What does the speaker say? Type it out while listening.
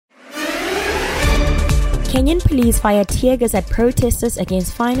Kenyan police fire tear gas at protesters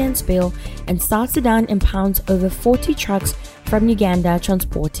against finance bill, and South Sudan impounds over 40 trucks from Uganda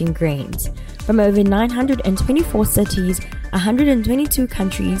transporting grains. From over 924 cities, 122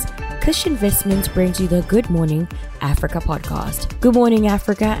 countries, Kush Investments brings you the Good Morning Africa podcast. Good morning,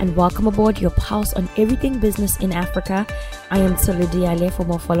 Africa, and welcome aboard your pulse on everything business in Africa. I am Tsulu Diale. For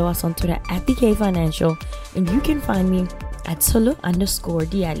more, follow us on Twitter at BK Financial, and you can find me at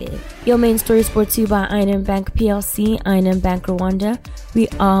Tsulu_Diale. Your main story is brought to you by INM Bank PLC, INM Bank Rwanda. We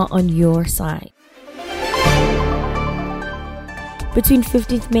are on your side. Between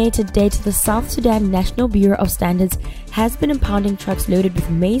 15th May to date, the South Sudan National Bureau of Standards has been impounding trucks loaded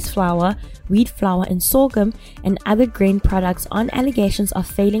with maize flour, wheat flour, and sorghum and other grain products on allegations of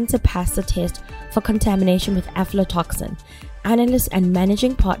failing to pass the test for contamination with aflatoxin. Analyst and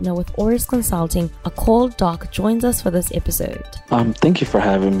managing partner with Oris Consulting, Akol Doc, joins us for this episode. Thank you for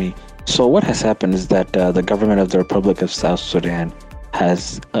having me. So what has happened is that the government of the Republic of South Sudan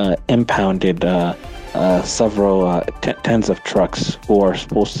has impounded several tens of trucks who are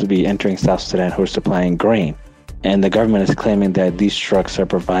supposed to be entering South Sudan who are supplying grain. And the government is claiming that these trucks are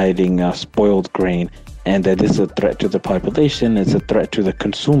providing spoiled grain and that this is a threat to the population, it's a threat to the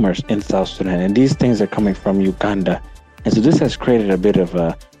consumers in South Sudan. And these things are coming from Uganda. And so this has created a bit of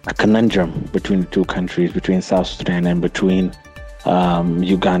a conundrum between the two countries, between South Sudan and between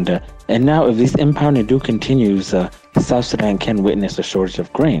Uganda. And now if this impounding continues, South Sudan can witness a shortage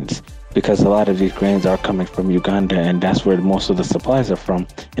of grains, because a lot of these grains are coming from Uganda, and that's where most of the supplies are from.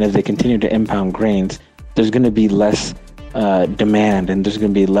 And if they continue to impound grains, there's going to be less demand, and there's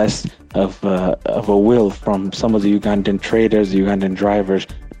going to be less of a will from some of the Ugandan traders, the Ugandan drivers,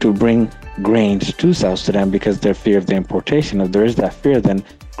 to bring grains to South Sudan because their fear of the importation. If there is that fear, then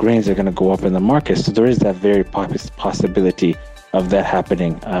grains are going to go up in the market. So there is that very possibility of that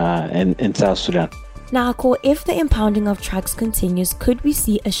happening in South Sudan. Now, Akol, if the impounding of trucks continues, could we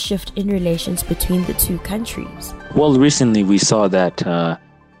see a shift in relations between the two countries? Well, recently we saw that the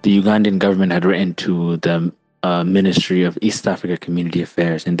Ugandan government had written to the Ministry of East Africa Community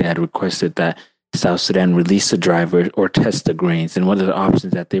Affairs, and they had requested that South Sudan release the drivers or test the grains. And one of the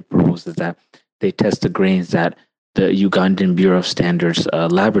options that they proposed is that they test the grains that the Ugandan Bureau of Standards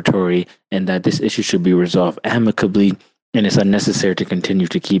laboratory, and that this issue should be resolved amicably. And it's unnecessary to continue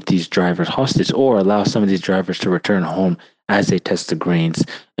to keep these drivers hostage or allow some of these drivers to return home as they test the grains.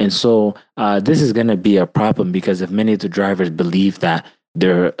 And so this is going to be a problem, because if many of the drivers believe that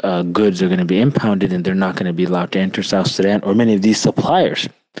their goods are going to be impounded and they're not going to be allowed to enter South Sudan, or many of these suppliers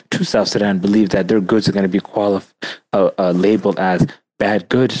to South Sudan believe that their goods are going to be labeled as bad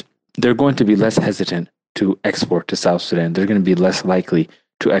goods, they're going to be less hesitant to export to South Sudan. They're going to be less likely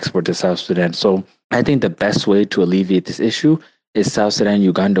to export to South Sudan. So I think the best way to alleviate this issue is South Sudan and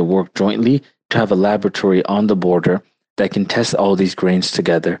Uganda work jointly to have a laboratory on the border that can test all these grains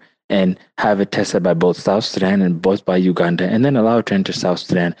together and have it tested by both South Sudan and both by Uganda, and then allow it to enter South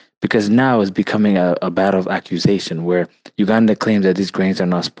Sudan. Because now it's becoming a battle of accusation where Uganda claims that these grains are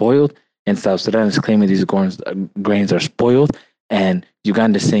not spoiled, and South Sudan is claiming these grains are spoiled, and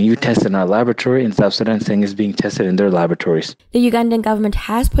Uganda is saying you tested in our laboratory, and South Sudan is saying it's being tested in their laboratories. The Ugandan government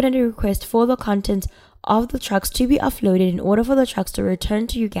has put in a request for the contents of the trucks to be offloaded in order for the trucks to return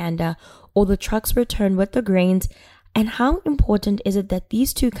to Uganda, or the trucks return with the grains. And how important is it that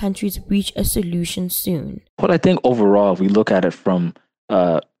these two countries reach a solution soon? Well, I think overall, if we look at it from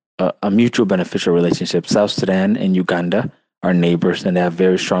a mutual beneficial relationship, South Sudan and Uganda are neighbors, and they have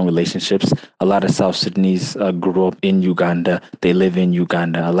very strong relationships. A lot of South Sudanese grew up in Uganda. They live in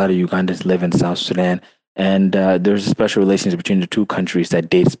Uganda. A lot of Ugandans live in South Sudan. And there's a special relationship between the two countries that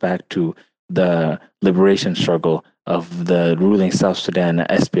dates back to the liberation struggle of the ruling South Sudan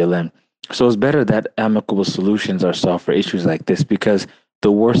SPLM. So it's better that amicable solutions are sought for issues like this, because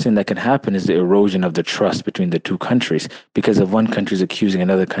the worst thing that can happen is the erosion of the trust between the two countries. Because if one country is accusing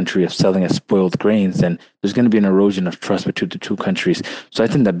another country of selling us spoiled grains, then there's going to be an erosion of trust between the two countries. So I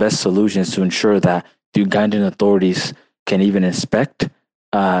think the best solution is to ensure that the Ugandan authorities can even inspect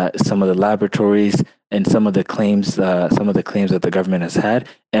some of the laboratories and some of the claims that the government has had,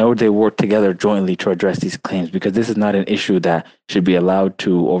 or they work together jointly to address these claims, because this is not an issue that should be allowed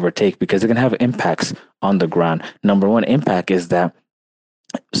to overtake, because it can have impacts on the ground. Number one impact is that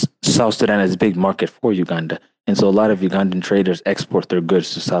South Sudan is a big market for Uganda. And so a lot of Ugandan traders export their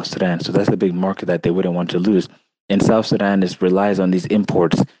goods to South Sudan. So that's a big market that they wouldn't want to lose. And South Sudan relies on these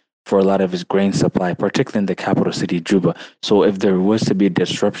imports for a lot of its grain supply, particularly in the capital city, Juba. So if there was to be a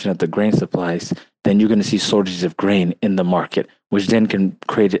disruption of the grain supplies, then you're going to see shortages of grain in the market, which then can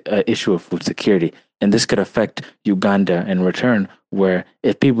create an issue of food security. And this could affect Uganda in return, where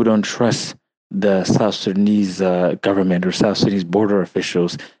if people don't trust the South Sudanese government or South Sudanese border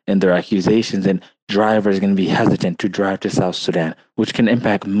officials and their accusations, and drivers are going to be hesitant to drive to South Sudan, which can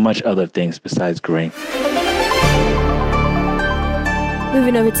impact much other things besides grain.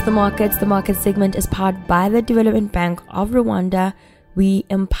 Moving over to the market segment is powered by the Development Bank of Rwanda. We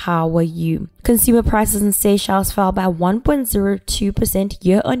empower you. Consumer prices in Seychelles fell by 1.02%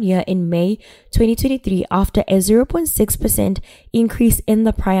 year-on-year in May 2023 after a 0.6% increase in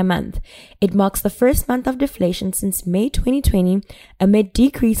the prior month. It marks the first month of deflation since May 2020 amid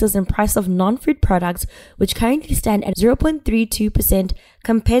decreases in price of non-food products, which currently stand at 0.32%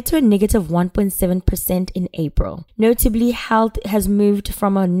 compared to a negative 1.7% in April. Notably, health has moved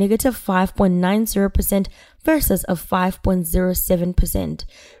from a negative 5.90% versus a 5.07%.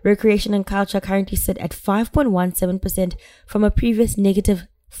 Recreation and culture currently sit at 5.17% from a previous negative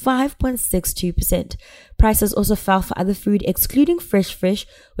 5.62%. Prices also fell for other food, excluding fresh fish,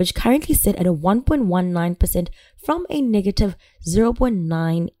 which currently sit at a 1.19% from a negative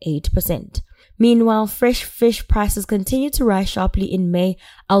 0.98%. Meanwhile, fresh fish prices continued to rise sharply in May,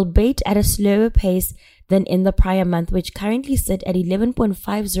 albeit at a slower pace than in the prior month, which currently sit at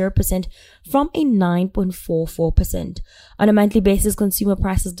 11.50% from a 9.44%. On a monthly basis, consumer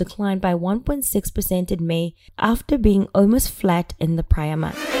prices declined by 1.6% in May after being almost flat in the prior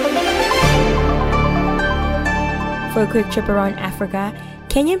month. For a quick trip around Africa,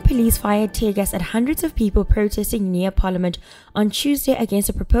 Kenyan police fired tear gas at hundreds of people protesting near Parliament on Tuesday against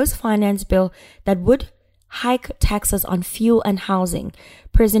a proposed finance bill that would hike taxes on fuel and housing.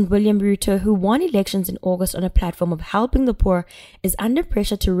 President William Ruto, who won elections in August on a platform of helping the poor, is under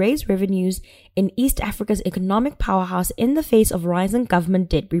pressure to raise revenues in East Africa's economic powerhouse in the face of rising government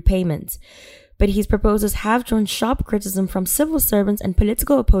debt repayments. But his proposals have drawn sharp criticism from civil servants and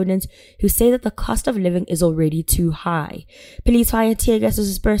political opponents who say that the cost of living is already too high. Police fired tear gas to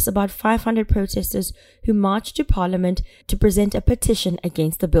disperse about 500 protesters who marched to Parliament to present a petition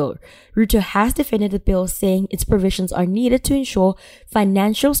against the bill. Ruto has defended the bill, saying its provisions are needed to ensure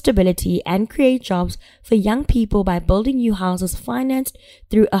financial stability and create jobs for young people by building new houses financed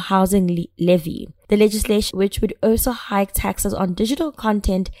through a housing levy. The legislation, which would also hike taxes on digital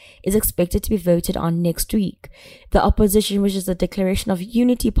content, is expected to be voted on next week. The opposition, which is the Declaration of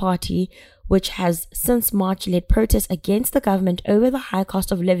Unity Party, which has since March led protests against the government over the high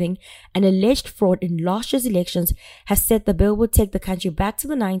cost of living and alleged fraud in last year's elections, has said the bill would take the country back to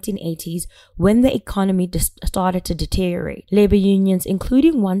the 1980s when the economy started to deteriorate. Labor unions,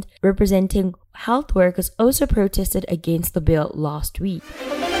 including one representing health workers, also protested against the bill last week.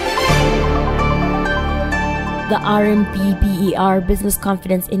 The RMB-BER Business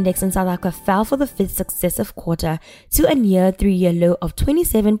Confidence Index in South Africa fell for the fifth successive quarter to a near 3-year low of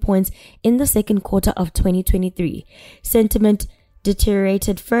 27 points in the second quarter of 2023. Sentiment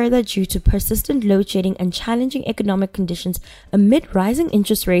deteriorated further due to persistent load shedding and challenging economic conditions amid rising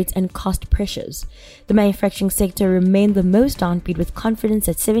interest rates and cost pressures. The manufacturing sector remained the most downbeat, with confidence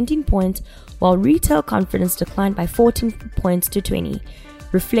at 17 points, while retail confidence declined by 14 points to 20.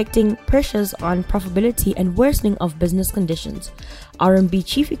 Reflecting pressures on profitability and worsening of business conditions. RMB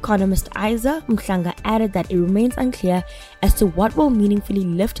Chief Economist Isa Mhlanga added that it remains unclear as to what will meaningfully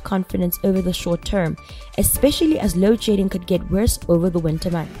lift confidence over the short term, especially as load shedding could get worse over the winter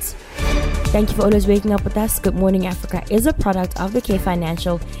months. Thank you for always waking up with us. Good Morning Africa is a product of the K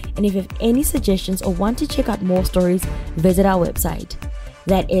Financial, and if you have any suggestions or want to check out more stories, visit our website.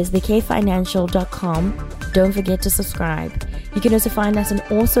 That is thekfinancial.com. Don't forget to subscribe. You can also find us on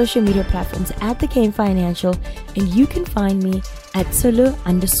all social media platforms at The K Financial, and you can find me at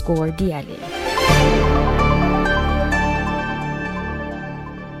Sulu_Diale.